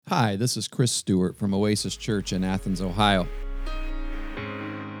Hi, this is Chris Stewart from Oasis Church in Athens, Ohio.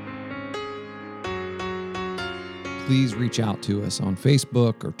 Please reach out to us on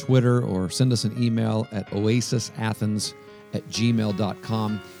Facebook or Twitter or send us an email at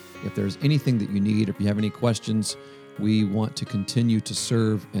oasisathens@gmail.com. If there's anything that you need, or if you have any questions, we want to continue to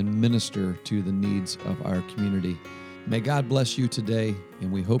serve and minister to the needs of our community. May God bless you today,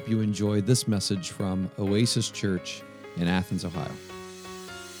 and we hope you enjoy this message from Oasis Church in Athens, Ohio.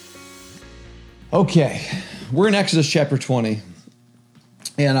 Okay, we're in Exodus chapter 20,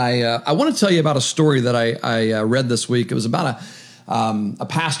 and I want to tell you about a story that I read this week. It was about a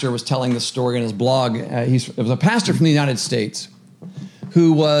pastor was telling this story in his blog. It was a pastor from the United States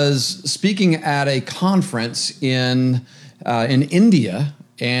who was speaking at a conference in India,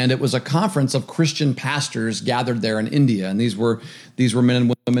 and it was a conference of Christian pastors gathered there in India, and these were men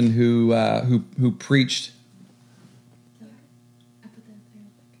and women who preached.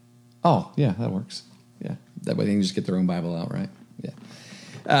 Oh, yeah, that works. Yeah, that way they can just get their own Bible out, right?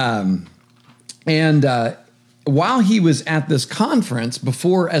 Yeah. While he was at this conference,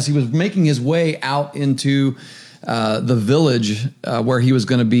 as he was making his way out into the village where he was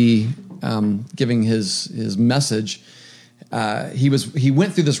going to be giving his message, he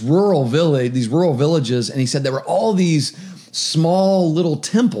went through these rural villages, and he said there were all these small little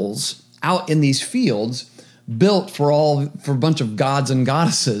temples out in these fields built for a bunch of gods and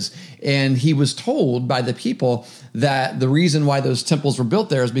goddesses. And he was told by the people that the reason why those temples were built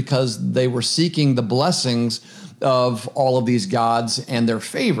there is because they were seeking the blessings of all of these gods and their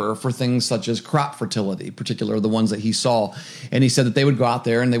favor for things such as crop fertility, particularly the ones that he saw. And he said that they would go out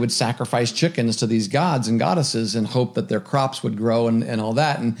there and they would sacrifice chickens to these gods and goddesses and hope that their crops would grow and all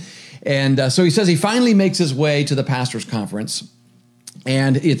that. And so he says he finally makes his way to the pastor's conference.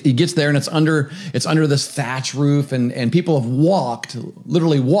 And he gets there, and it's under this thatch roof, and people have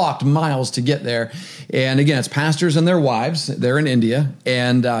literally walked miles to get there. And again, it's pastors and their wives. They're in India,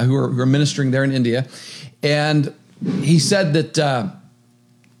 and who are ministering there in India. And he said that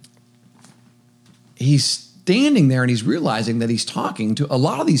he's standing there, and he's realizing that he's talking to a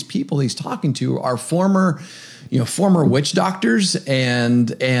lot of these people. He's talking to are former witch doctors, and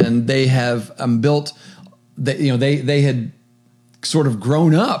they have built. They had sort of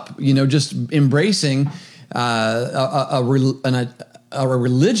grown up, just embracing a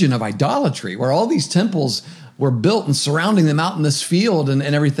religion of idolatry, where all these temples were built and surrounding them out in this field and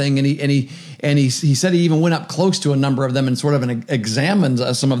everything. And he said he even went up close to a number of them and sort of examined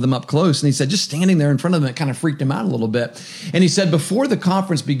some of them up close. And he said just standing there in front of them, it kind of freaked him out a little bit. And he said before the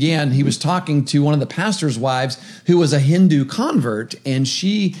conference began, he was talking to one of the pastor's wives who was a Hindu convert, and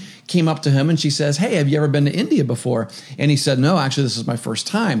she came up to him and she says, "Hey, have you ever been to India before?" And he said, "No, actually, this is my first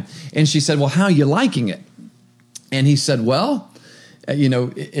time." And she said, "Well, how are you liking it?" And he said, "Well,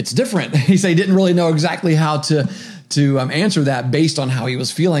 it's different." He said he didn't really know exactly how to answer that based on how he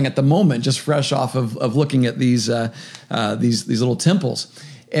was feeling at the moment, just fresh off of looking at these little temples.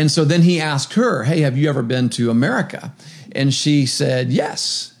 And so then he asked her, "Hey, have you ever been to America?" And she said,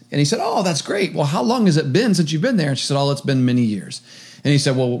 "Yes." And he said, "Oh, that's great. Well, how long has it been since you've been there?" And she said, "Oh, it's been many years." And he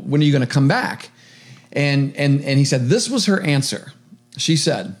said, "Well, when are you going to come back?" And he said, this was her answer. She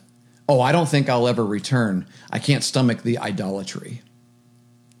said, "Oh, I don't think I'll ever return. I can't stomach the idolatry."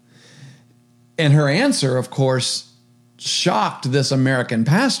 And her answer, of course, shocked this American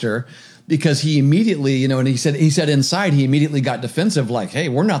pastor, because he immediately, and he said inside he immediately got defensive, like, "Hey,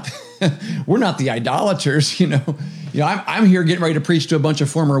 we're not the idolaters, I'm here getting ready to preach to a bunch of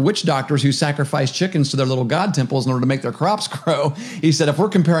former witch doctors who sacrifice chickens to their little god temples in order to make their crops grow." He said, "If we're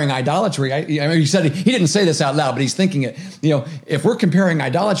comparing idolatry," he said he didn't say this out loud, but he's thinking it. "If we're comparing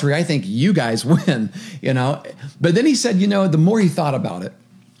idolatry, I think you guys win." But then he said, the more he thought about it,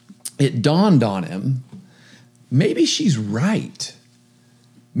 it dawned on him, maybe she's right.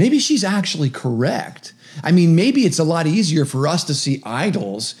 Maybe she's actually correct. I mean, maybe it's a lot easier for us to see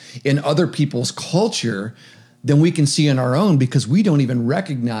idols in other people's culture than we can see in our own, because we don't even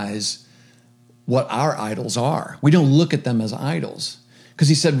recognize what our idols are. We don't look at them as idols. Because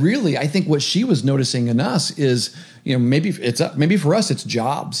he said, really, I think what she was noticing in us is, maybe for us it's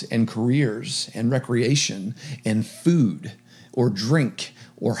jobs and careers and recreation and food or drink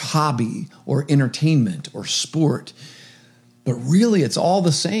or hobby or entertainment or sport. But really, it's all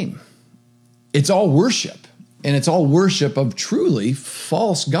the same. It's all worship, and it's all worship of truly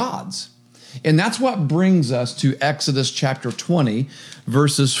false gods. And that's what brings us to Exodus chapter 20,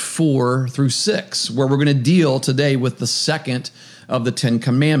 verses 4 through 6, where we're going to deal today with the second of the Ten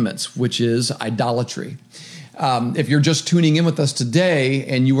Commandments, which is idolatry. If you're just tuning in with us today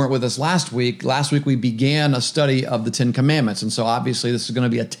and you weren't with us last week we began a study of the 10 Commandments. And so obviously this is going to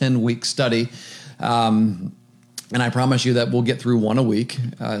be a 10-week study. And I promise you that we'll get through one a week.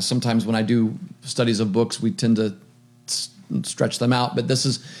 Sometimes when I do studies of books, we tend to stretch them out, but this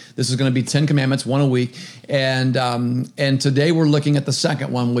is going to be 10 Commandments, one a week, and today we're looking at the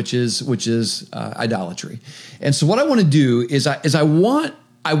second one, which is idolatry. And so what I want to do is I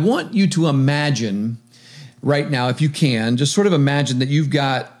want you to imagine right now, if you can, just sort of imagine that you've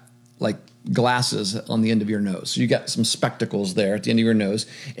got like glasses on the end of your nose. So you got some spectacles there at the end of your nose,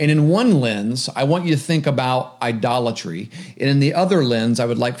 and in one lens, I want you to think about idolatry, and in the other lens, I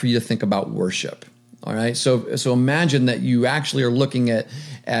would like for you to think about worship. All right. So imagine that you actually are looking at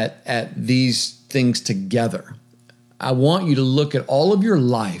these things together. I want you to look at all of your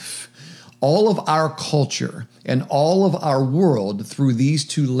life, all of our culture, and all of our world through these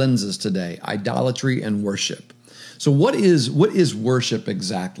two lenses today, idolatry and worship. So what is worship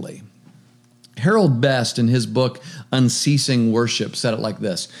exactly? Harold Best, in his book, Unceasing Worship, said it like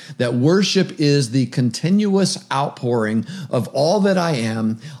this, that worship is the continuous outpouring of all that I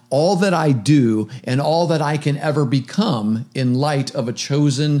am, all that I do, and all that I can ever become in light of a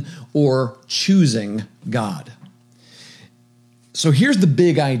chosen or choosing God. So here's the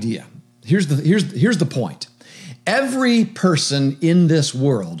big idea. Here's the point. Every person in this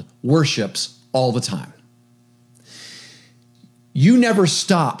world worships all the time. You never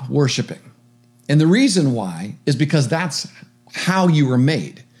stop worshiping. And the reason why is because that's how you were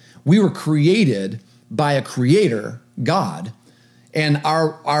made. We were created by a creator, God, and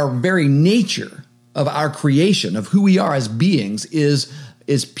our very nature of our creation, of who we are as beings, is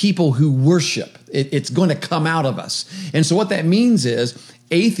people who worship. It's going to come out of us. And so what that means is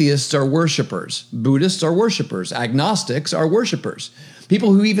atheists are worshipers, Buddhists are worshipers, agnostics are worshipers.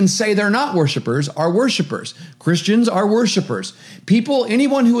 People who even say they're not worshipers are worshipers. Christians are worshipers.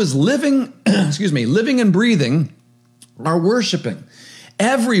 Anyone who is living and breathing are worshiping.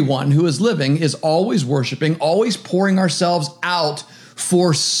 Everyone who is living is always worshiping, always pouring ourselves out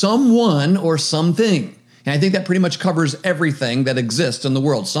for someone or something. And I think that pretty much covers everything that exists in the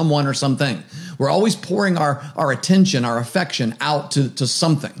world, someone or something. We're always pouring our attention, our affection out to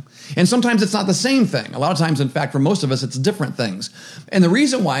something. And sometimes it's not the same thing. A lot of times, in fact, for most of us, it's different things. And the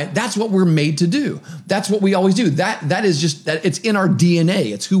reason why, that's what we're made to do. That's what we always do. That is just, that it's in our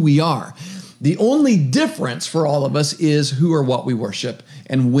DNA. It's who we are. The only difference for all of us is who or what we worship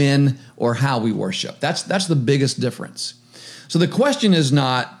and when or how we worship. That's the biggest difference. So the question is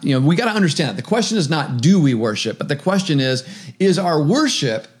not, we got to understand that. The question is not, do we worship? But the question is our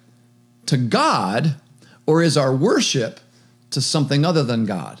worship to God, or is our worship to something other than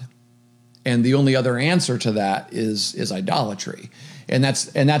God? And the only other answer to that is idolatry. And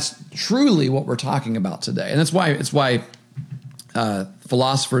that's truly what we're talking about today. And that's why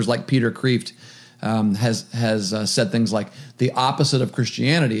philosophers like Peter Kreeft has said things like the opposite of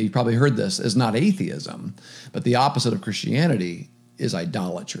Christianity, you probably heard this, is not atheism, but the opposite of Christianity is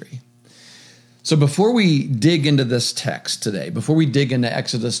idolatry. So before we dig into this text today, before we dig into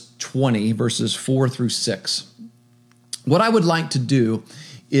Exodus 20, verses 4 through 6, what I would like to do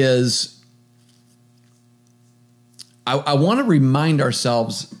is I want to remind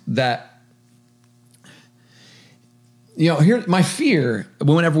ourselves that, here, my fear,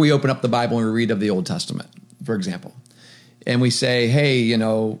 whenever we open up the Bible and we read of the Old Testament, for example, and we say, hey,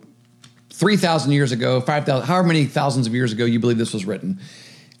 3,000 years ago, 5,000, however many thousands of years ago you believe this was written.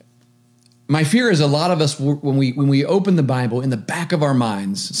 My fear is a lot of us, when we open the Bible, in the back of our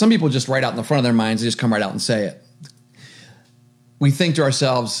minds, some people just write out in the front of their minds, they just come right out and say it. We think to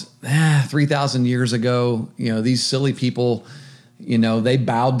ourselves, 3,000 years ago, these silly people, they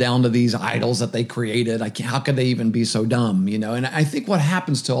bowed down to these idols that they created. How could they even be so dumb? And I think what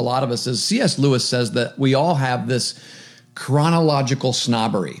happens to a lot of us is C.S. Lewis says that we all have this chronological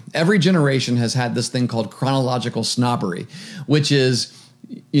snobbery. Every generation has had this thing called chronological snobbery, which is,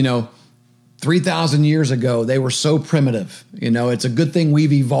 3,000 years ago, they were so primitive. It's a good thing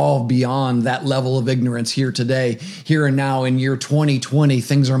we've evolved beyond that level of ignorance here today. Here and now in year 2020,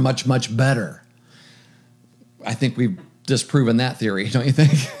 things are much, much better. I think we've disproven that theory, don't you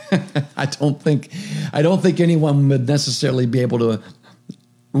think? I don't think anyone would necessarily be able to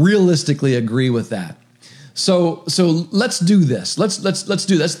realistically agree with that. So let's do this. Let's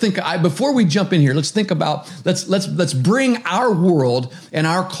do this. Before we jump in here, let's think about, let's bring our world and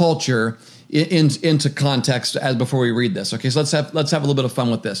our culture into context as before we read this. Okay, so let's have a little bit of fun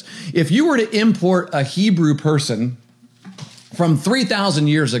with this. If you were to import a Hebrew person from 3,000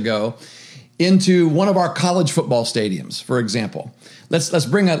 years ago into one of our college football stadiums, for example, let's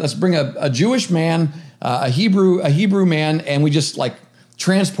bring a Jewish man a Hebrew man, and we just like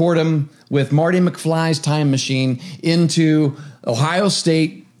transport him with Marty McFly's time machine into Ohio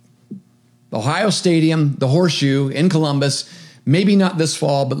Stadium, the Horseshoe in Columbus. Maybe not this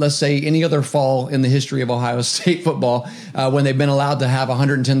fall, but let's say any other fall in the history of Ohio State football, when they've been allowed to have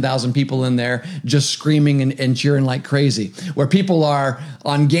 110,000 people in there just screaming and cheering like crazy, where people are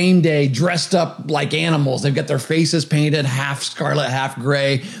on game day dressed up like animals. They've got their faces painted half scarlet, half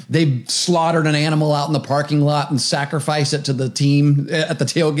gray. They've slaughtered an animal out in the parking lot and sacrificed it to the team at the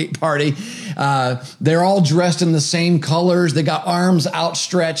tailgate party. They're all dressed in the same colors. They got arms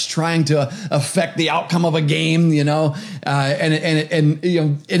outstretched trying to affect the outcome of a game, and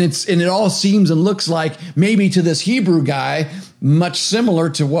it all seems and looks like maybe to this Hebrew guy much similar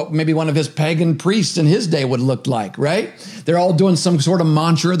to what maybe one of his pagan priests in his day would look like, right? They're all doing some sort of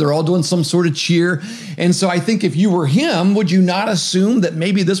mantra. They're all doing some sort of cheer. And so I think if you were him, would you not assume that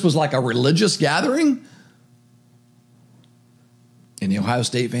maybe this was like a religious gathering? Any Ohio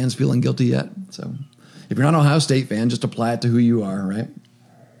State fans feeling guilty yet? So if you're not an Ohio State fan, just apply it to who you are, right?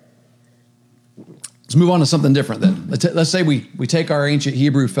 Let's move on to something different then. Let's say we take our ancient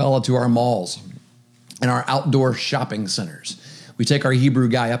Hebrew fella to our malls and our outdoor shopping centers. We take our Hebrew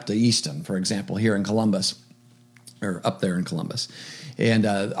guy up to Easton, for example, here in Columbus, or up there in Columbus. And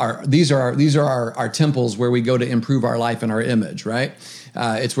these are our temples where we go to improve our life and our image, right?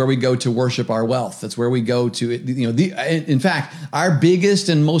 It's where we go to worship our wealth. It's where we go to, in fact, our biggest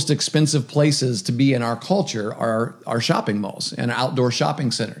and most expensive places to be in our culture are our shopping malls and outdoor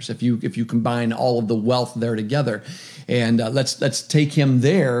shopping centers. If you combine all of the wealth there together, and let's take him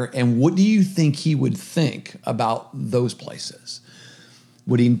there. And what do you think he would think about those places?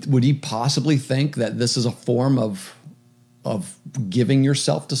 Would he possibly think that this is a form of giving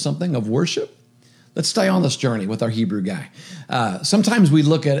yourself to something, of worship? Let's stay on this journey with our Hebrew guy. Sometimes we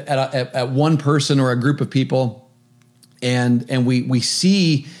look at one person or a group of people, and we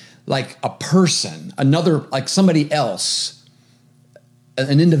see like a person, another, like somebody else,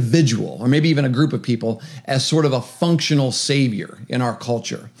 an individual, or maybe even a group of people, as sort of a functional savior in our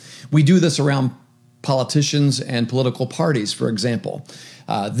culture. We do this around politicians and political parties, for example.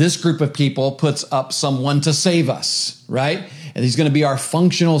 This group of people puts up someone to save us, right? And he's going to be our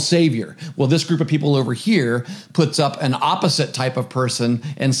functional savior. Well, this group of people over here puts up an opposite type of person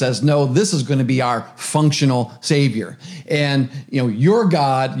and says, no, this is going to be our functional savior. And, your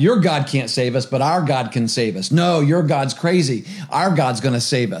God can't save us, but our God can save us. No, your God's crazy. Our God's going to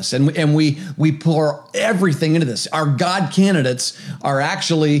save us. And we pour everything into this. Our God candidates are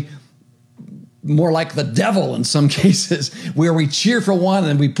actually more like the devil in some cases, where we cheer for one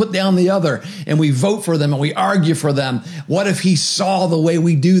and we put down the other, and we vote for them and we argue for them. What if he saw the way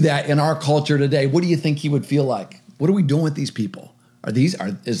we do that in our culture today? What do you think he would feel like? What are we doing with these people? Are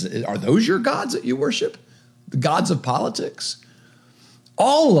those your gods that you worship? The gods of politics?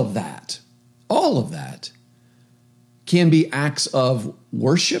 All of that can be acts of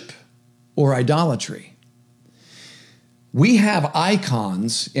worship or idolatry. We have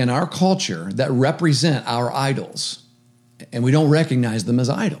icons in our culture that represent our idols, and we don't recognize them as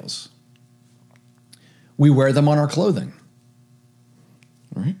idols. We wear them on our clothing,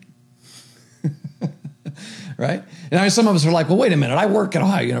 right? Right? And some of us are like, well, wait a minute, I work at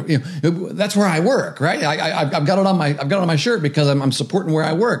Ohio. That's where I work, right? I've got it on my shirt because I'm supporting where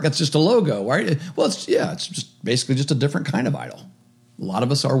I work. That's just a logo, right? Well, it's just basically just a different kind of idol. A lot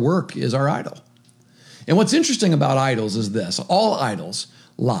of us, our work is our idol. And what's interesting about idols is this: all idols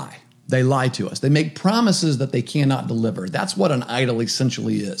lie. They lie to us. They make promises that they cannot deliver. That's what an idol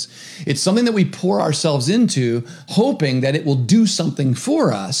essentially is. It's something that we pour ourselves into, hoping that it will do something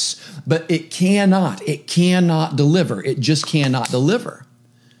for us, but it cannot. It cannot deliver. It just cannot deliver.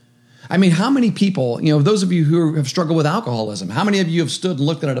 I mean, how many people, those of you who have struggled with alcoholism, how many of you have stood and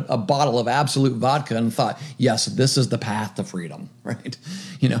looked at a bottle of Absolute vodka and thought, yes, this is the path to freedom, right?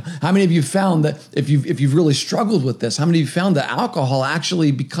 How many of you found that if you've really struggled with this, how many of you found that alcohol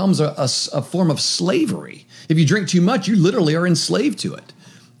actually becomes a form of slavery? If you drink too much, you literally are enslaved to it.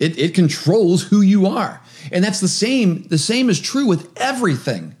 It controls who you are. And that's the same is true with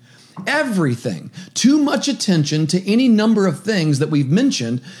everything. Everything. Too much attention to any number of things that we've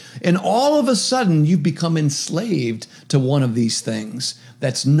mentioned, and all of a sudden you've become enslaved to one of these things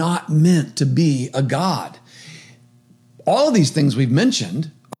that's not meant to be a god. All of these things we've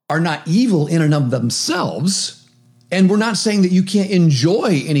mentioned are not evil in and of themselves, and we're not saying that you can't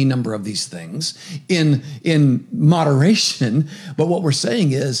enjoy any number of these things in moderation, but what we're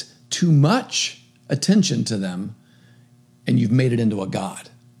saying is too much attention to them, and you've made it into a god.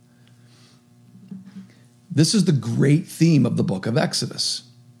 This is the great theme of the book of Exodus.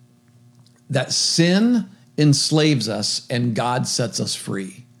 that sin enslaves us and God sets us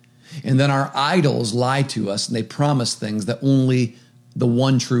free. And then our idols lie to us and they promise things that only the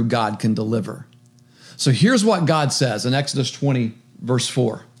one true God can deliver. So here's what God says in Exodus 20, verse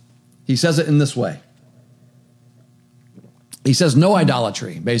 4. He says it in this way. He says no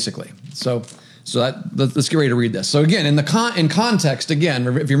idolatry, basically. So let's get ready to read this. So again, in context, again,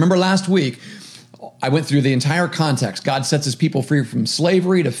 if you remember last week, I went through the entire context. God sets his people free from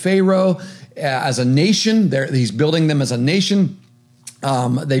slavery to Pharaoh as a nation. He's building them as a nation.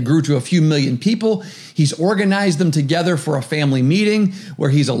 They grew to a few million people. He's organized them together for a family meeting where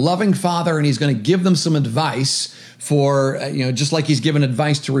he's a loving father and he's going to give them some advice for, just like he's given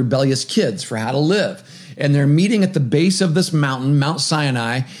advice to rebellious kids for how to live. And they're meeting at the base of this mountain, Mount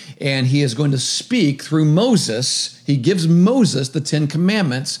Sinai, and he is going to speak through Moses. He gives Moses the 10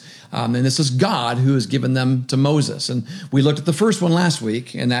 Commandments, and this is God who has given them to Moses. And we looked at the first one last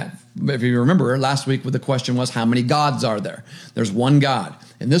week, and that, if you remember, last week the question was, how many gods are there? There's one God.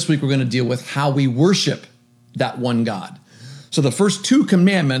 And this week we're going to deal with how we worship that one God. So the first 2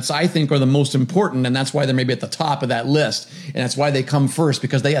 commandments, I think, are the most important, and that's why they're maybe at the top of that list. And that's why they come first,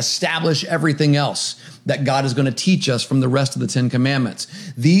 because they establish everything else that God is going to teach us from the rest of the 10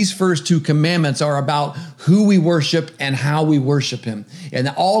 commandments. These first 2 commandments are about who we worship and how we worship him. And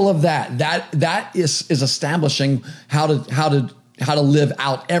all of that is establishing how to live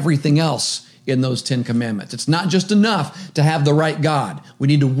out everything else in those 10 commandments. It's not just enough to have the right God. We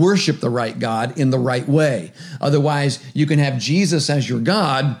need to worship the right God in the right way. Otherwise, you can have Jesus as your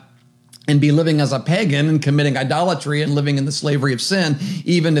God and be living as a pagan and committing idolatry and living in the slavery of sin,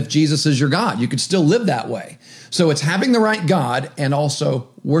 even if Jesus is your God. You could still live that way. So it's having the right God and also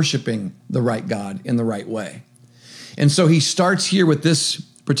worshiping the right God in the right way. And so he starts here with this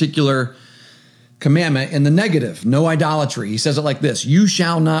particular commandment in the negative, no idolatry. He says it like this: you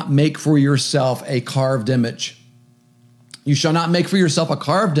shall not make for yourself a carved image. You shall not make for yourself a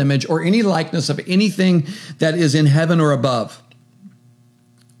carved image or any likeness of anything that is in heaven or above,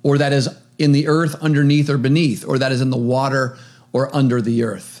 or that is in the earth underneath or beneath, or that is in the water or under the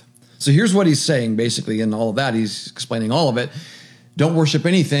earth. So here's what he's saying basically in all of that. He's explaining all of it. Don't worship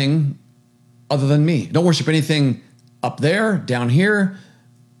anything other than me. Don't worship anything up there, down here,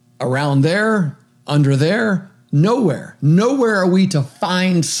 around there, under there, nowhere. Nowhere are we to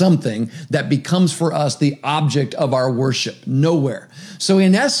find something that becomes for us the object of our worship. Nowhere. So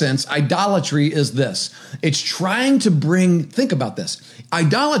in essence, idolatry is this. It's trying to think about this.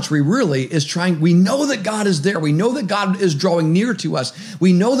 Idolatry really is we know that God is there. We know that God is drawing near to us.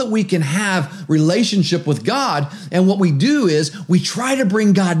 We know that we can have relationship with God. And what we do is we try to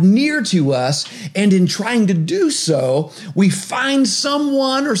bring God near to us. And in trying to do so, we find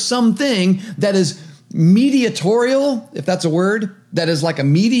someone or something that is mediatorial, if that's a word, that is like a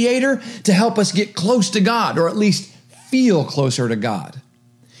mediator to help us get close to God, or at least feel closer to God.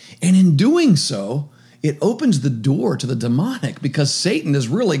 And in doing so, it opens the door to the demonic, because Satan is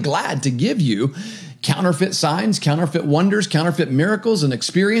really glad to give you counterfeit signs, counterfeit wonders, counterfeit miracles and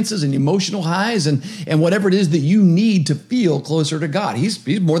experiences and emotional highs and whatever it is that you need to feel closer to God. He's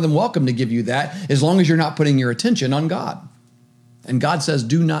more than welcome to give you that, as long as you're not putting your attention on God. And God says,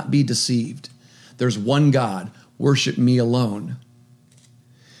 do not be deceived. There's one God. Worship me alone.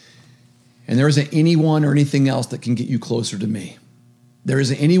 And there isn't anyone or anything else that can get you closer to me. There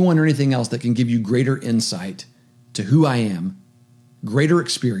isn't anyone or anything else that can give you greater insight to who I am, greater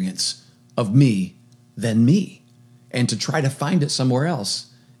experience of me than me. And to try to find it somewhere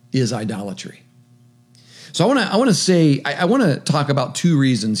else is idolatry. So I want to talk about 2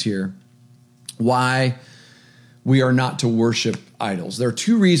 reasons here why we are not to worship idols. There are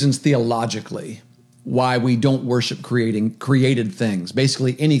 2 reasons theologically why we don't worship created things,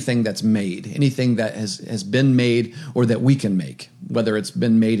 basically anything that's made, anything that has been made or that we can make, whether it's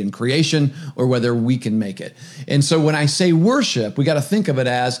been made in creation or whether we can make it. And so when I say worship, we got to think of it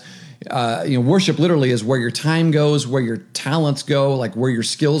as, worship literally is where your time goes, where your talents go, like where your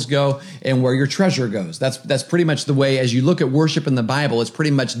skills go, and where your treasure goes. That's pretty much the way, as you look at worship in the Bible, it's pretty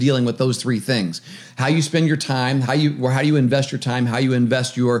much dealing with those 3 things: how you spend your time, how you invest your time, how you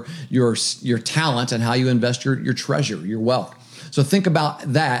invest your talent, and how you invest your treasure, your wealth. So think about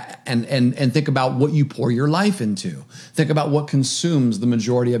that and think about what you pour your life into. Think about what consumes the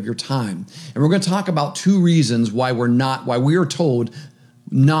majority of your time. And we're going to talk about 2 reasons why we are told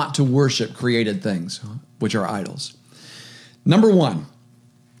not to worship created things, which are idols. Number 1,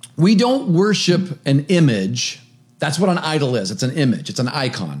 we don't worship an image. That's what an idol is. It's an image. It's an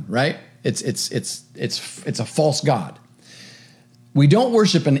icon, right? It's a false god. We don't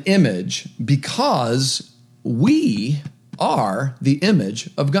worship an image because we are the image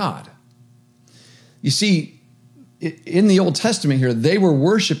of God. You see, in the Old Testament here, they were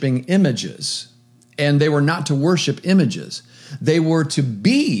worshiping images, and they were not to worship images. They were to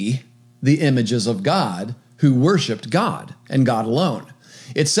be the images of God who worshiped God and God alone.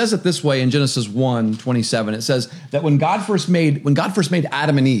 It says it this way in Genesis 1:27. It says that when God first made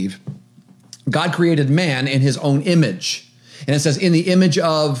Adam and Eve, God created man in his own image. And it says, in the image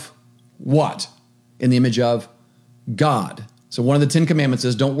of what? In the image of God. So one of the 10 commandments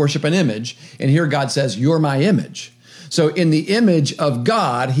is don't worship an image. And here God says, you're my image. So in the image of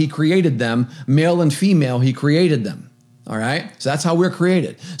God, he created them, male and female, he created them. All right. So that's how we're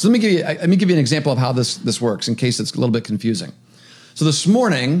created. So let me give you an example of how this works in case it's a little bit confusing. So this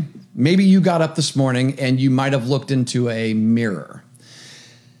morning, maybe you got up this morning and you might have looked into a mirror.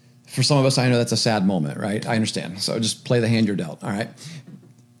 For some of us, I know that's a sad moment, right? I understand. So just play the hand you're dealt. All right.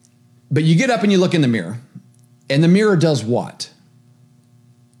 But you get up and you look in the mirror, and the mirror does what?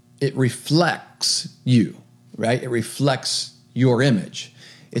 It reflects you, right? It reflects your image.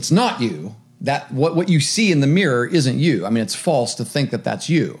 It's not you. That what you see in the mirror isn't you. I mean, it's false to think that that's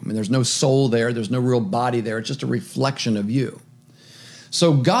you. I mean, there's no soul there. There's no real body there. It's just a reflection of you.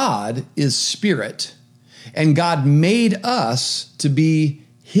 So God is spirit, and God made us to be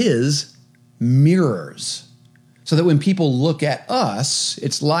his mirrors, so that when people look at us,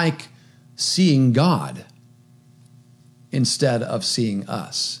 it's like seeing God instead of seeing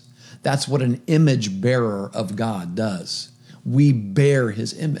us. That's what an image bearer of God does. We bear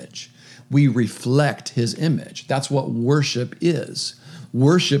his image. We reflect his image. That's what worship is.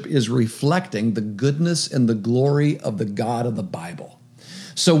 Worship is reflecting the goodness and the glory of the God of the Bible.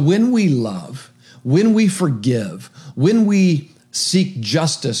 So when we love, when we forgive, when we seek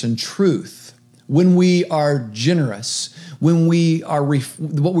justice and truth, when we are generous, when we are,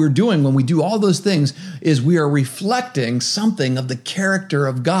 what we're doing when we do all those things is we are reflecting something of the character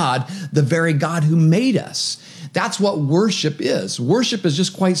of God, the very God who made us. That's what worship is. Worship is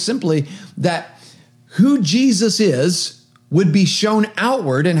just quite simply that who Jesus is would be shown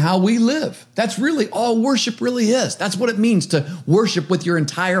outward in how we live. That's really all worship really is. That's what it means to worship with your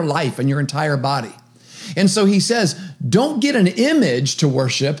entire life and your entire body. And so he says, don't get an image to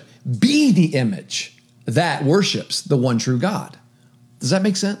worship, be the image that worships the one true God. Does that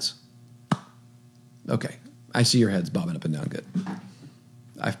make sense? Okay, I see your heads bobbing up and down. Good.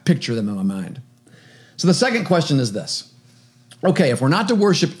 I picture them in my mind. So the second question is this. Okay, if we're not to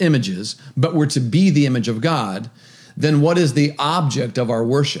worship images, but we're to be the image of God, then what is the object of our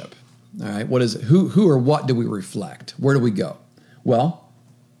worship? All right, what is it? Who or what do we reflect? Where do we go? Well,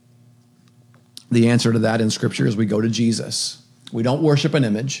 the answer to that in Scripture is we go to Jesus. We don't worship an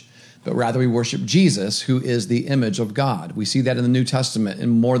image, but rather we worship Jesus, who is the image of God. We see that in the New Testament in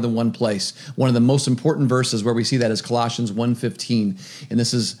more than one place. One of the most important verses where we see that is Colossians 1:15, and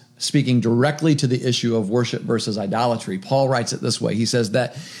this is speaking directly to the issue of worship versus idolatry. Paul writes it this way. He says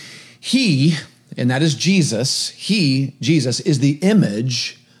that he, and that is Jesus, Jesus, is the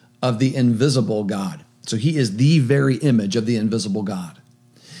image of the invisible God. So he is the very image of the invisible God.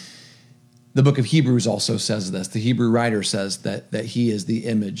 The book of Hebrews also says this. The Hebrew writer says that he is the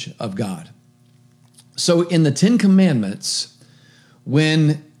image of God. So in the 10 Commandments,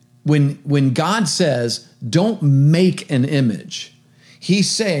 when God says, don't make an image, he's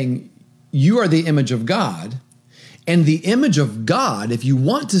saying, you are the image of God. And the image of God, if you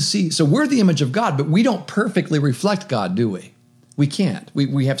want to see, so we're the image of God, but we don't perfectly reflect God, do we? We can't.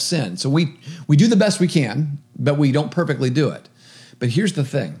 We have sin. So we do the best we can, but we don't perfectly do it. But here's the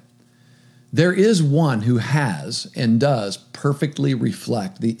thing. There is one who has and does perfectly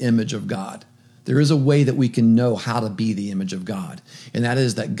reflect the image of God. There is a way that we can know how to be the image of God, and that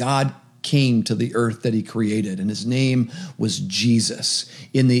is that God came to the earth that he created, and his name was Jesus.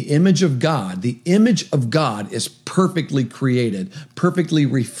 In the image of God, the image of God is perfectly created, perfectly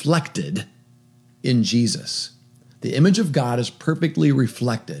reflected in Jesus. The image of God is perfectly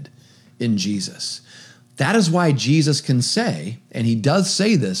reflected in Jesus. That is why Jesus can say, and he does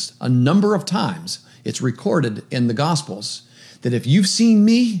say this a number of times, it's recorded in the Gospels, that if you've seen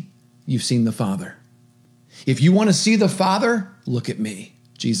me, you've seen the Father. If you want to see the Father, look at me,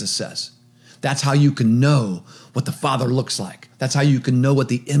 Jesus says. That's how you can know what the Father looks like. That's how you can know what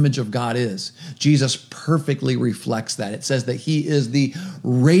the image of God is. Jesus perfectly reflects that. It says that he is the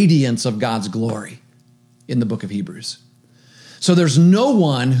radiance of God's glory in the book of Hebrews. So there's no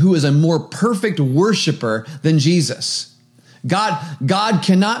one who is a more perfect worshiper than Jesus. God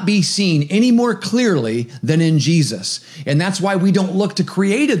cannot be seen any more clearly than in Jesus. And that's why we don't look to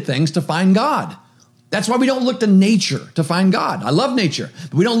created things to find God. That's why we don't look to nature to find God. I love nature,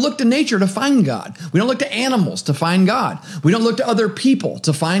 but we don't look to nature to find God. We don't look to animals to find God. We don't look to other people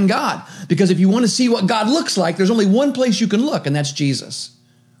to find God. Because if you want to see what God looks like, there's only one place you can look, and that's Jesus.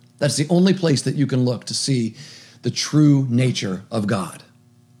 That's the only place that you can look to see the true nature of God.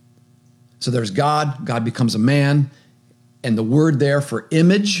 So there's God. God becomes a man. And the word there for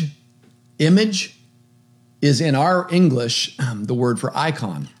image is in our English, the word for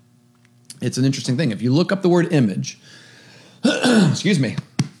icon. It's an interesting thing. If you look up the word image, excuse me,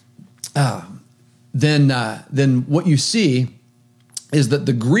 then what you see is that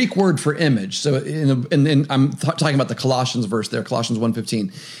the Greek word for image, so I'm talking about the Colossians verse there, Colossians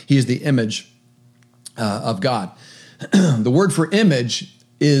 1:15, he is the image of God. The word for image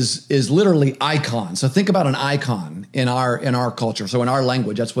is literally icon. So think about an icon in our culture. So in our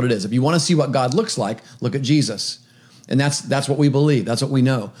language, that's what it is. If you want to see what God looks like, look at Jesus. And that's what we believe. That's what we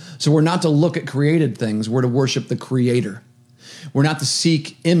know. So we're not to look at created things. We're to worship the Creator. We're not to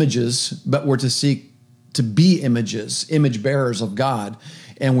seek images, but we're to seek to be images, image bearers of God.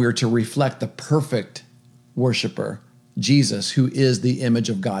 And we're to reflect the perfect worshiper, Jesus, who is the image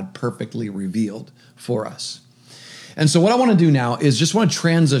of God perfectly revealed for us. And so what I want to do now is just want to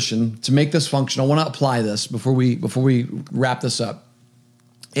transition to make this functional. I want to apply this before we wrap this up.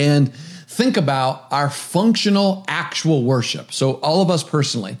 And think about our functional, actual worship. So all of us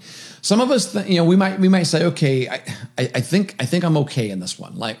personally, some of us, we might say, okay, I think I'm okay in this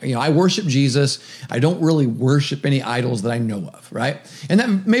one. Like, I worship Jesus. I don't really worship any idols that I know of, right? And that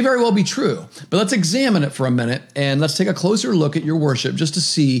may very well be true. But let's examine it for a minute and let's take a closer look at your worship just to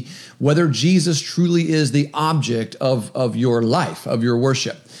see whether Jesus truly is the object of your life, of your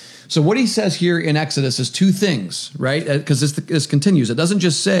worship. So what he says here in Exodus is two things, right? Because this continues. It doesn't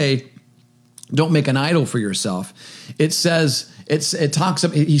just say, don't make an idol for yourself. It says,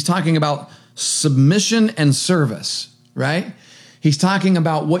 he's talking about submission and service, right? He's talking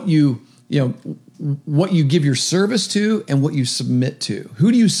about what you give your service to and what you submit to.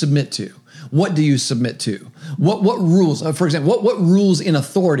 Who do you submit to? What do you submit to? What rules, for example, what rules in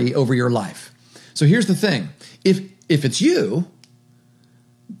authority over your life? So here's the thing. If it's you,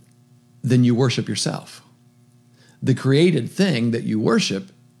 then you worship yourself. The created thing that you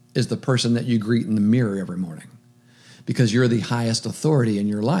worship is the person that you greet in the mirror every morning, because you're the highest authority in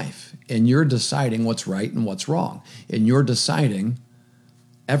your life and you're deciding what's right and what's wrong, and you're deciding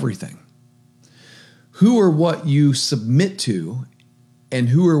everything. Who or what you submit to and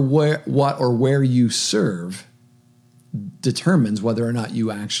who or what or where you serve determines whether or not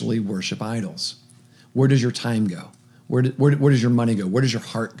you actually worship idols. Where does your time go? Where does your money go? Where does your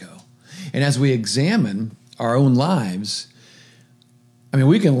heart go? And as we examine our own lives,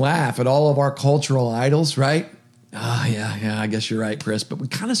 we can laugh at all of our cultural idols, right? Yeah, I guess you're right, Chris. But we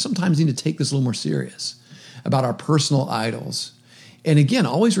kind of sometimes need to take this a little more serious about our personal idols. And again,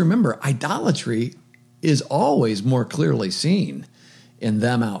 always remember, idolatry is always more clearly seen in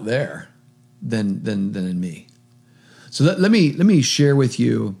them out there than in me. So let me share with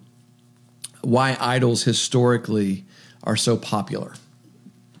you why idols historically are so popular.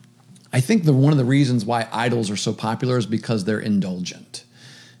 I think one of the reasons why idols are so popular is because they're indulgent.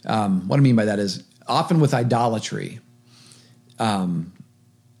 What I mean by that is often with idolatry,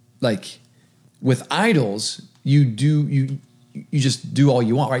 like with idols, you just do all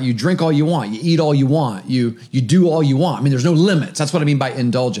you want, right? You drink all you want, you eat all you want, you do all you want. There's no limits. That's what I mean by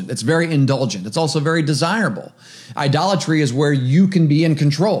indulgent. It's very indulgent. It's also very desirable. Idolatry is where you can be in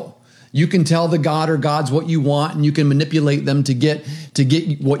control. You can tell the god or gods what you want, and you can manipulate them to get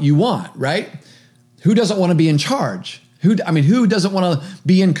what you want, right? Who doesn't want to be in charge? Who doesn't want to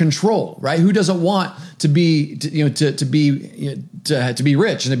be in control, right? Who doesn't want to be to be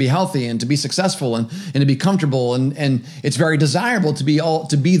rich and to be healthy and to be successful and to be comfortable, and it's very desirable to be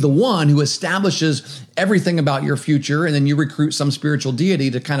the one who establishes everything about your future, and then you recruit some spiritual deity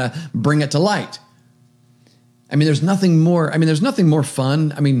to kind of bring it to light. There's nothing more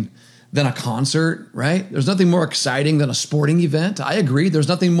fun than a concert, right? There's nothing more exciting than a sporting event. I agree. There's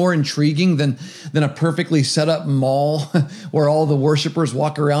nothing more intriguing than a perfectly set up mall where all the worshipers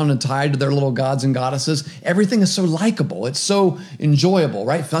walk around and tied to their little gods and goddesses. Everything is so likable. It's so enjoyable,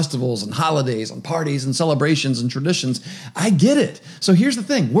 right? Festivals and holidays and parties and celebrations and traditions. I get it. So here's the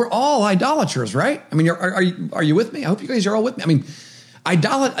thing. We're all idolaters, right? Are you with me? I hope you guys are all with me.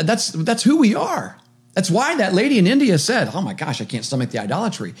 That's who we are. That's why that lady in India said, oh my gosh, I can't stomach the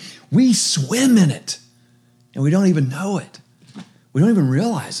idolatry. We swim in it and we don't even know it. We don't even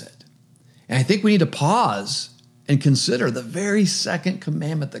realize it. And I think we need to pause and consider the very second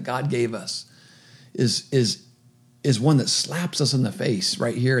commandment that God gave us is one that slaps us in the face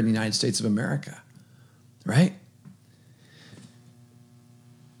right here in the United States of America. right?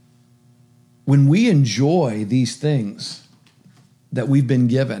 When we enjoy these things that we've been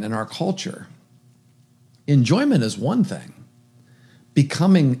given in our culture, enjoyment is one thing.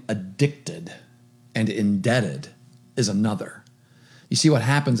 Becoming addicted and indebted is another. You see, what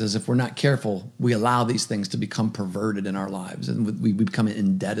happens is if we're not careful, we allow these things to become perverted in our lives, and we become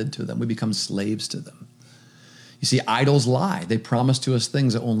indebted to them. We become slaves to them. You see, idols lie. They promise to us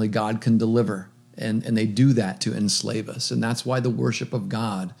things that only God can deliver, and they do that to enslave us. And that's why the worship of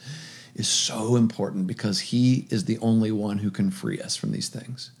God is so important, because he is the only one who can free us from these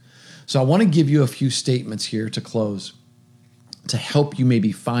things. So I want to give you a few statements here to close to help you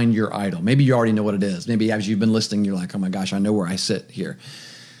maybe find your idol. Maybe you already know what it is. Maybe as you've been listening, you're like, oh my gosh, I know where I sit here.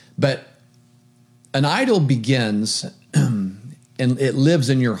 But an idol begins and it lives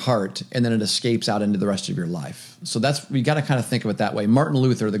in your heart, and then it escapes out into the rest of your life. So we got to kind of think of it that way. Martin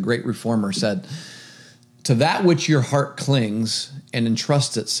Luther, the great reformer, said, to that which your heart clings and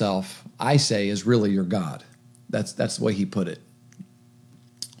entrusts itself, I say, is really your God. That's the way he put it.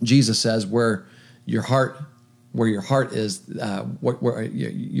 Jesus says, where your heart is, where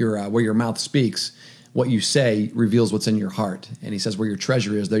your mouth speaks, what you say reveals what's in your heart. And he says, where your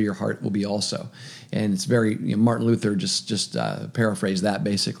treasure is, there your heart will be also. And it's very, Martin Luther just paraphrased that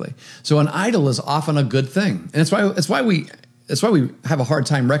basically. So an idol is often a good thing, and it's why we have a hard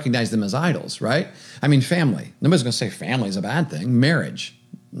time recognizing them as idols, right? I mean, family. Nobody's going to say family is a bad thing. Marriage,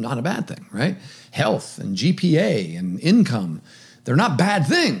 not a bad thing, right? Health and GPA and income, they're not bad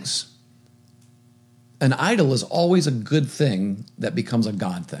things. An idol is always a good thing that becomes a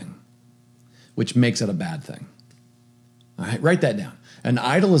God thing, which makes it a bad thing. All right, write that down. An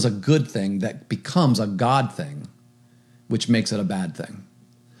idol is a good thing that becomes a God thing, which makes it a bad thing.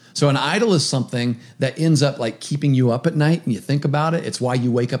 So an idol is something that ends up like keeping you up at night, and you think about it. It's why you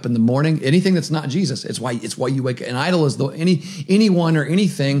wake up in the morning. Anything that's not Jesus, it's why you wake up. An idol is anyone or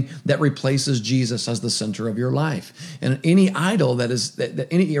anything that replaces Jesus as the center of your life. And any idol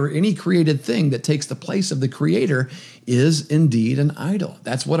any created thing that takes the place of the Creator is indeed an idol.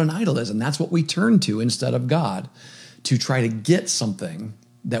 That's what an idol is, and that's what we turn to instead of God to try to get something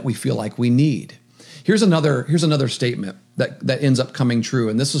that we feel like we need. Here's another statement that ends up coming true.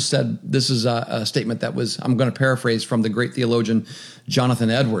 And this is a statement that I'm going to paraphrase from the great theologian Jonathan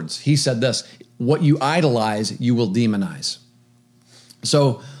Edwards. He said this: what you idolize, you will demonize.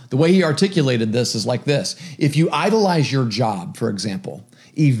 So the way he articulated this is like this: if you idolize your job, for example,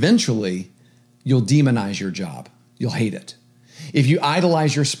 eventually you'll demonize your job. You'll hate it. If you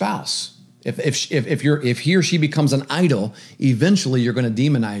idolize your spouse, if he or she becomes an idol, eventually you're going to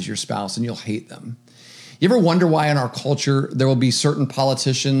demonize your spouse and you'll hate them. You ever wonder why in our culture there will be certain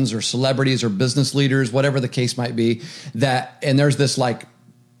politicians or celebrities or business leaders, whatever the case might be, and there's this all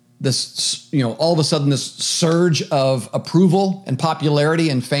of a sudden this surge of approval and popularity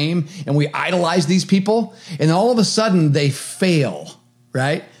and fame, and we idolize these people, and all of a sudden they fail,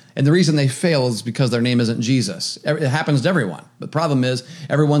 right? And the reason they fail is because their name isn't Jesus. It happens to everyone. The problem is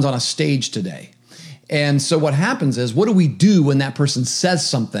everyone's on a stage today. And so what happens is, what do we do when that person says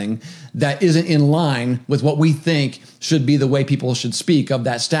something that isn't in line with what we think should be the way people should speak of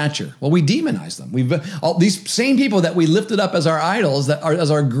that stature? Well, we demonize them. All these same people that we lifted up as our idols, as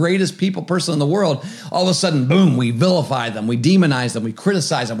our greatest person in the world, all of a sudden, boom, we vilify them, we demonize them, we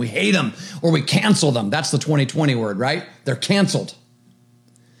criticize them, we hate them, or we cancel them. That's the 2020 word, right? They're canceled.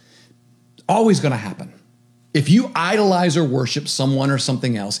 Always going to happen. If you idolize or worship someone or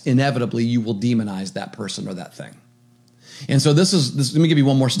something else, inevitably you will demonize that person or that thing. And so let me give you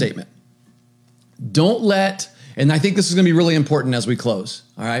one more statement. And I think this is going to be really important as we close,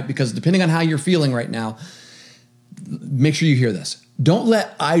 all right? Because depending on how you're feeling right now, make sure you hear this. Don't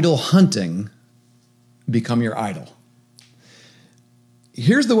let idol hunting become your idol.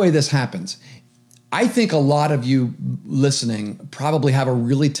 Here's the way this happens. I think a lot of you listening probably have a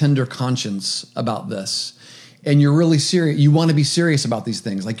really tender conscience about this. And you're really serious. You want to be serious about these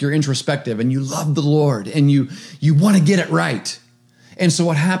things. Like, you're introspective and you love the Lord and you want to get it right. And so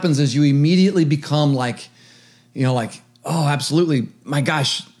what happens is you immediately become like, oh, absolutely. My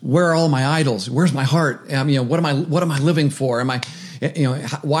gosh, where are all my idols? Where's my heart? What am I living for? Why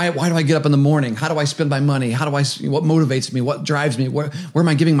do I get up in the morning? How do I spend my money? What motivates me? What drives me? Where am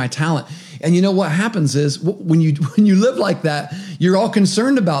I giving my talent? And you know what happens is when you live like that, you're all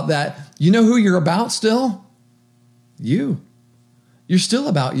concerned about that. You know who you're about still? You. You're still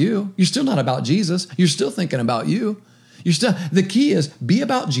about you. You're still not about Jesus. You're still thinking about you. The key is be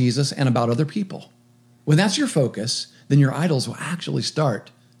about Jesus and about other people. When that's your focus, then your idols will actually start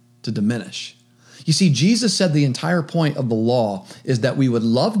to diminish. You see, Jesus said the entire point of the law is that we would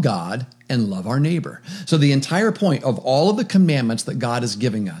love God and love our neighbor. So the entire point of all of the commandments that God is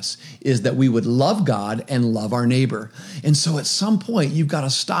giving us is that we would love God and love our neighbor. And so at some point, you've got to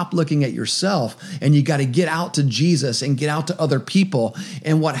stop looking at yourself and you got to get out to Jesus and get out to other people.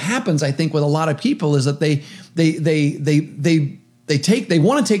 And what happens, I think, with a lot of people is that they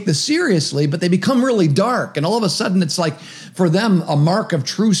want to take this seriously, but they become really dark. And all of a sudden, it's like for them, a mark of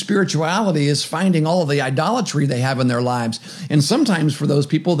true spirituality is finding all of the idolatry they have in their lives. And sometimes for those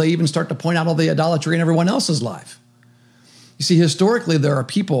people, they even start to point out all the idolatry in everyone else's life. You see, historically, there are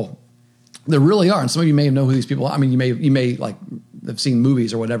people, there really are, and some of you may know who these people are. I mean, you may like have seen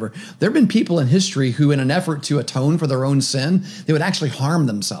movies or whatever. There have been people in history who, in an effort to atone for their own sin, they would actually harm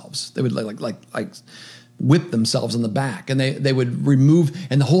themselves. They would like whip themselves in the back, and they would remove.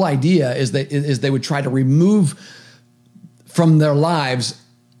 And the whole idea is they would try to remove from their lives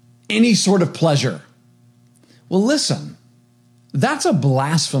any sort of pleasure. Well, listen, that's a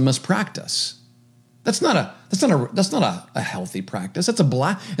blasphemous practice. That's not a healthy practice. That's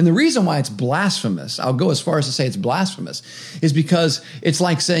and the reason why it's blasphemous, I'll go as far as to say it's blasphemous, is because it's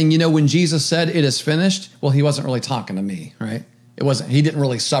like saying, when Jesus said it is finished, well, he wasn't really talking to me, right? He didn't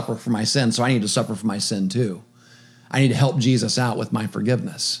really suffer for my sin, so I need to suffer for my sin too. I need to help Jesus out with my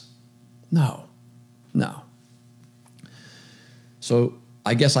forgiveness. No. So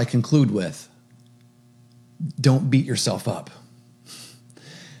I guess I conclude with, don't beat yourself up.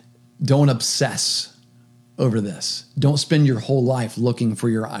 Don't obsess over this. Don't spend your whole life looking for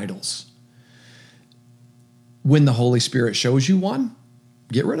your idols. When the Holy Spirit shows you one,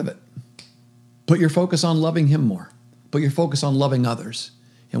 get rid of it. Put your focus on loving him more. Put your focus on loving others.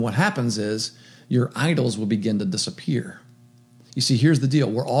 And what happens is your idols will begin to disappear. You see, here's the deal.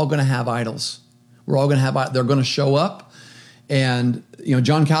 We're all going to have idols. They're going to show up. And,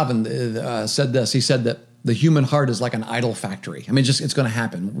 John Calvin said this. He said that the human heart is like an idol factory. I mean, it's going to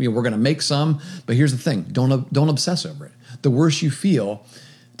happen. We're going to make some, but here's the thing. Don't obsess over it. The worse you feel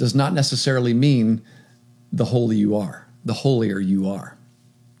does not necessarily mean the holier you are.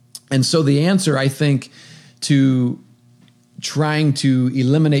 And so the answer, I think, to trying to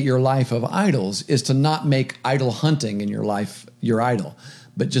eliminate your life of idols is to not make idol hunting in your life your idol,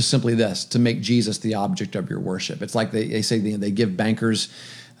 but just simply this, to make Jesus the object of your worship. It's like they say they give bankers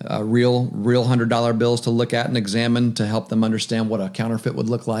real $100 bills to look at and examine to help them understand what a counterfeit would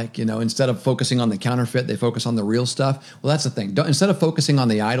look like. Instead of focusing on the counterfeit, they focus on the real stuff. Well, that's the thing. Instead of focusing on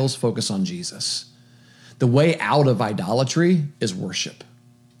the idols, focus on Jesus. The way out of idolatry is worship.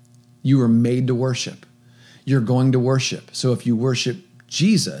 You were made to worship. You're going to worship. So if you worship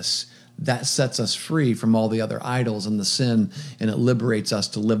Jesus, that sets us free from all the other idols and the sin, and it liberates us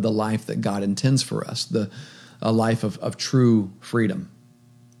to live the life that God intends for us, a life of true freedom.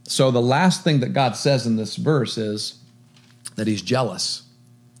 So the last thing that God says in this verse is that he's jealous,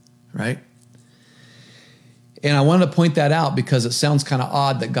 right? And I wanted to point that out because it sounds kind of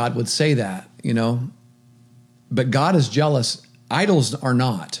odd that God would say that, But God is jealous. Idols are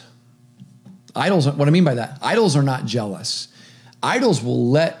not. What I mean by that, idols are not jealous. Idols will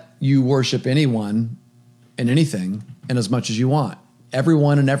let you worship anyone and anything and as much as you want,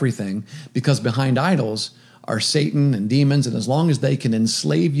 everyone and everything, because behind idols are Satan and demons, and as long as they can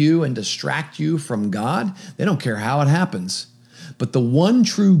enslave you and distract you from God, they don't care how it happens. But the one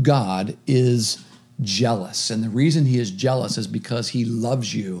true God is jealous, and the reason he is jealous is because he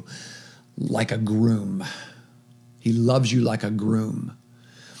loves you like a groom. He loves you like a groom.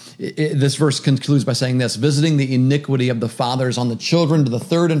 This verse concludes by saying this: visiting the iniquity of the fathers on the children to the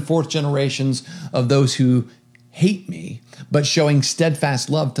third and fourth generations of those who hate me, but showing steadfast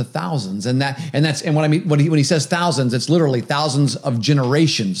love to thousands. And what I mean when he says thousands, it's literally thousands of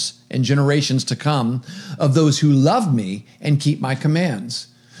generations and generations to come of those who love me and keep my commands.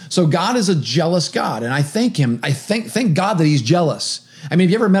 So God is a jealous God, and I thank him. I thank God that he's jealous. I mean,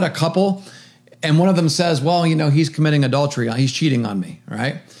 have you ever met a couple and one of them says, well, he's committing adultery, he's cheating on me,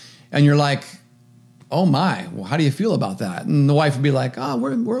 right? And you're like, oh my, well, how do you feel about that? And the wife would be like, oh,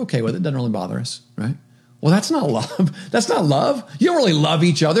 we're okay with it. Doesn't really bother us, right? Well, that's not love. That's not love. You don't really love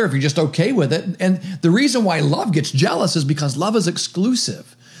each other if you're just okay with it. And the reason why love gets jealous is because love is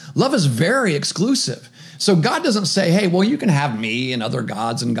exclusive. Love is very exclusive. So God doesn't say, hey, well, you can have me and other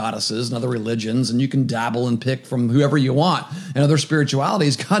gods and goddesses and other religions, and you can dabble and pick from whoever you want and other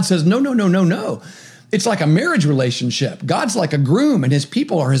spiritualities. God says, no. It's like a marriage relationship. God's like a groom and his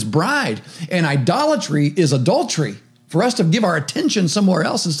people are his bride. And idolatry is adultery. For us to give our attention somewhere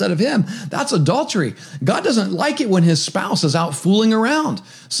else instead of him, that's adultery. God doesn't like it when his spouse is out fooling around.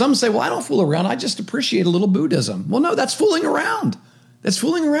 Some say, well, I don't fool around. I just appreciate a little Buddhism. Well, no, that's fooling around. That's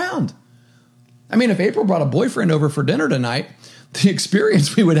fooling around. I mean, if April brought a boyfriend over for dinner tonight, the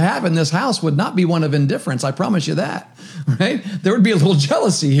experience we would have in this house would not be one of indifference. I promise you that, right? There would be a little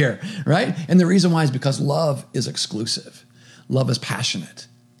jealousy here, right? And the reason why is because love is exclusive. Love is passionate.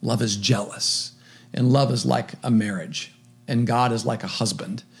 Love is jealous. And love is like a marriage. And God is like a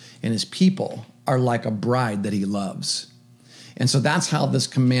husband. And his people are like a bride that he loves. And so that's how this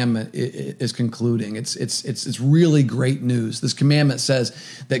commandment is concluding. It's really great news. This commandment says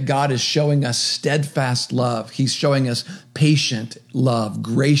that God is showing us steadfast love. He's showing us patient love,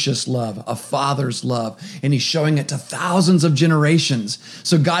 gracious love, a father's love, and he's showing it to thousands of generations.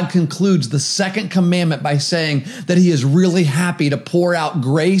 So God concludes the second commandment by saying that he is really happy to pour out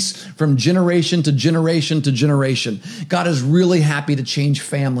grace from generation to generation to generation. God is really happy to change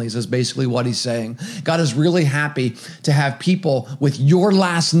families, is basically what he's saying. God is really happy to have people with your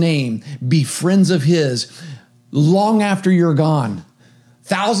last name be friends of his long after you're gone.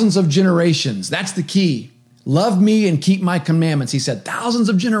 Thousands of generations. That's the key. Love me and keep my commandments. He said thousands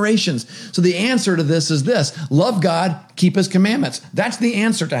of generations. So the answer to this is this: love God, keep his commandments. That's the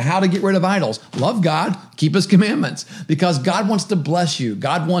answer to how to get rid of idols. Love God, keep his commandments, because God wants to bless you.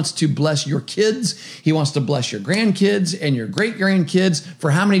 God wants to bless your kids. He wants to bless your grandkids and your great grandkids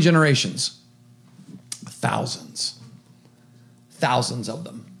for how many generations? Thousands. Thousands of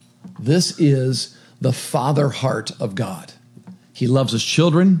them. This is the father heart of God. He loves his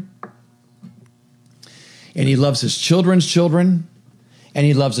children, and he loves his children's children, and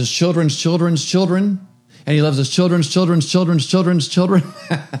he loves his children's children's children, and he loves his children's children's children's children's children.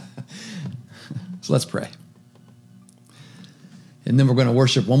 So let's pray. And then we're going to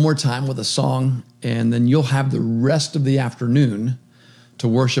worship one more time with a song, and then you'll have the rest of the afternoon to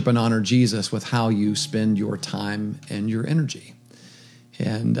worship and honor Jesus with how you spend your time and your energy.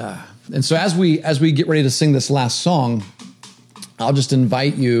 And so as we get ready to sing this last song, I'll just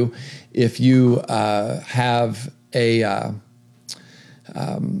invite you, if you have a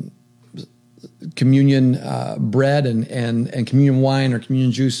communion bread and communion wine or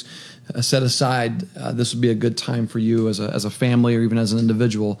communion juice set aside, this would be a good time for you as a family or even as an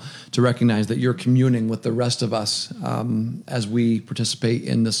individual to recognize that you're communing with the rest of us as we participate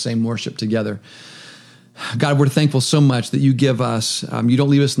in the same worship together. God, we're thankful so much that you give us, you don't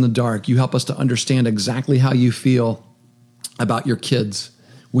leave us in the dark. You help us to understand exactly how you feel about your kids.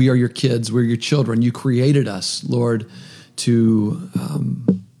 We are your kids. We're your children. You created us, Lord, to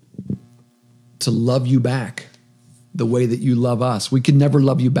love you back the way that you love us. We could never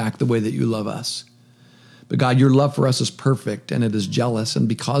love you back the way that you love us. But God, your love for us is perfect and it is jealous. And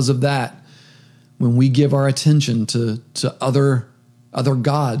because of that, when we give our attention to other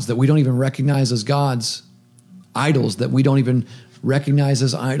gods that we don't even recognize as gods, idols that we don't even recognize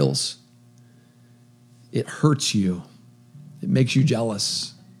as idols, it hurts you. It makes you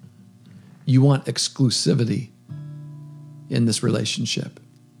jealous. You want exclusivity in this relationship.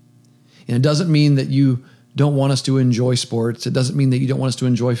 And it doesn't mean that you don't want us to enjoy sports. It doesn't mean that you don't want us to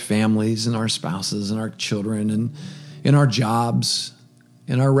enjoy families and our spouses and our children and in our jobs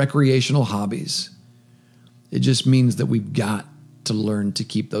and our recreational hobbies. It just means that we've got to learn to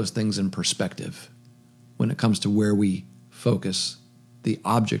keep those things in perspective when it comes to where we focus the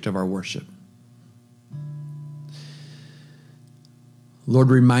object of our worship. Lord,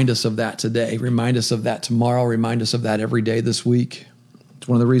 remind us of that today. Remind us of that tomorrow. Remind us of that every day this week. It's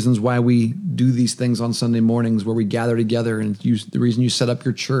one of the reasons why we do these things on Sunday mornings, where we gather together, and the reason you set up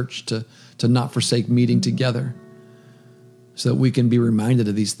your church to not forsake meeting together, so that we can be reminded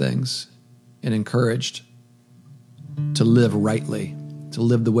of these things and encouraged to live rightly, to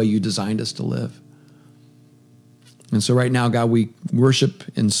live the way you designed us to live. And so right now, God, we worship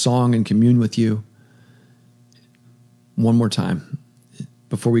in song and commune with you one more time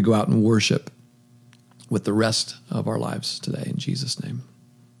before we go out and worship with the rest of our lives today. In Jesus' name,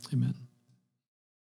 amen.